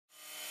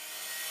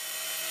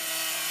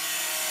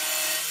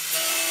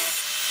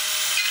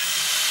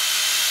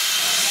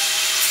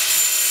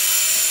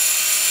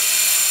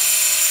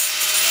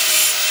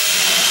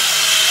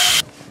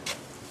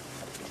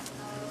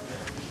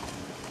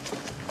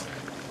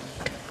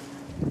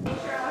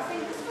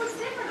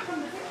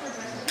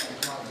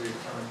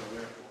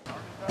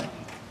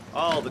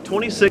The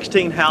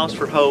 2016 House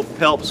for Hope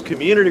helps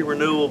Community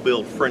Renewal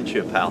build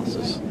friendship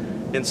houses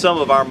in some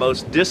of our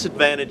most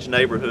disadvantaged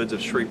neighborhoods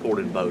of Shreveport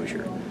and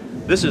Bossier.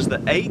 This is the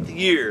 8th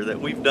year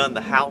that we've done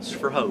the House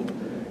for Hope,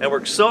 and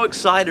we're so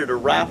excited to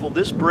raffle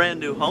this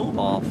brand new home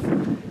off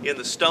in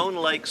the Stone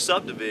Lake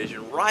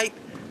subdivision right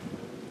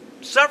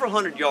several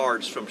hundred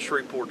yards from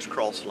Shreveport's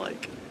Cross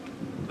Lake.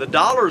 The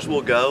dollars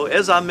will go,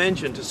 as I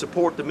mentioned, to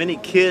support the many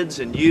kids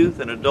and youth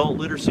and adult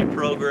literacy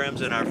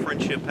programs in our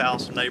Friendship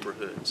House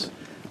neighborhoods,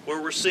 where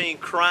we're seeing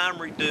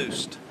crime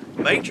reduced,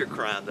 major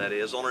crime that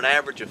is, on an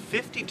average of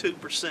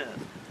 52%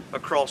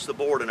 across the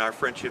board in our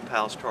Friendship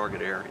House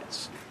target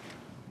areas.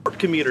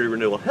 Community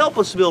Renewal, help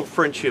us build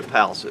friendship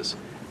houses.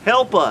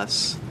 Help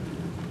us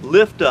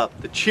lift up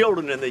the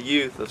children and the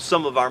youth of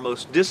some of our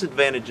most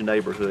disadvantaged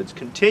neighborhoods,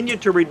 continue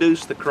to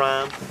reduce the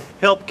crime,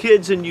 help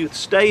kids and youth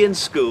stay in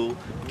school,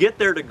 get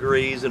their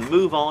degrees, and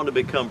move on to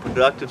become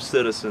productive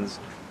citizens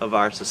of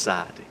our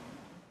society.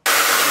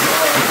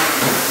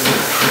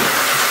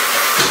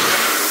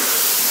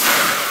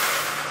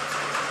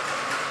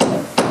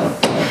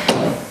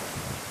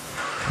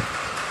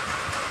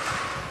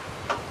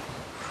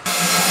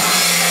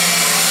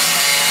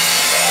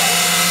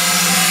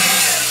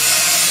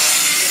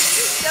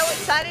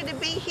 Excited to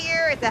be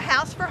here at the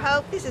House for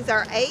Hope. This is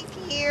our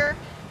 8th year,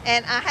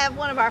 and I have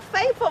one of our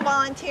faithful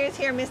volunteers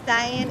here, Miss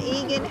Diane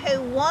Egan, who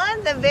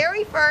won the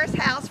very first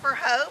House for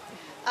Hope,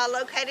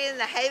 located in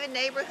the Haven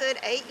neighborhood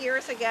 8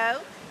 years ago.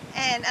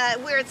 And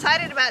we're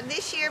excited about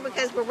this year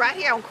because we're right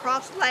here on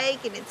Cross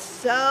Lake, and it's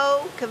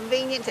so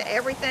convenient to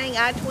everything,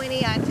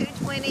 I-20,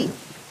 I-220,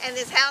 and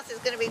this house is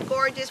going to be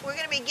gorgeous. We're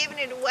going to be giving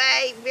it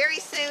away very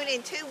soon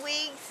in 2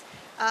 weeks.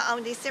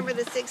 On December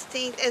the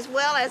 16th, as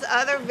well as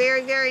other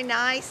very, very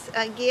nice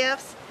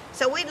gifts.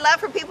 So we'd love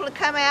for people to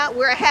come out.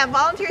 We have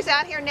volunteers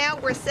out here now.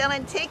 We're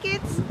selling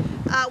tickets.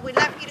 We'd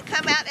love for you to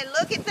come out and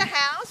look at the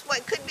house,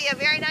 what could be a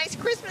very nice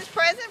Christmas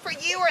present for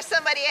you or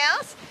somebody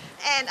else,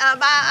 and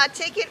buy a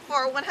ticket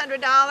for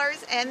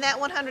 $100, and that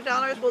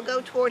 $100 will go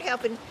toward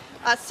helping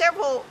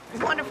several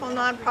wonderful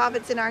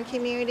nonprofits in our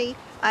community.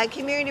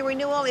 Community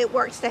Renewal, it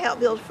works to help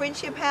build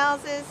friendship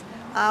houses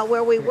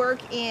where we work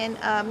in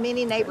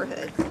many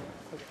neighborhoods.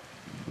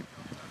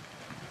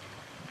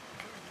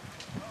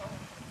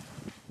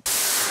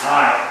 All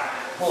right,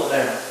 pull it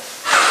down.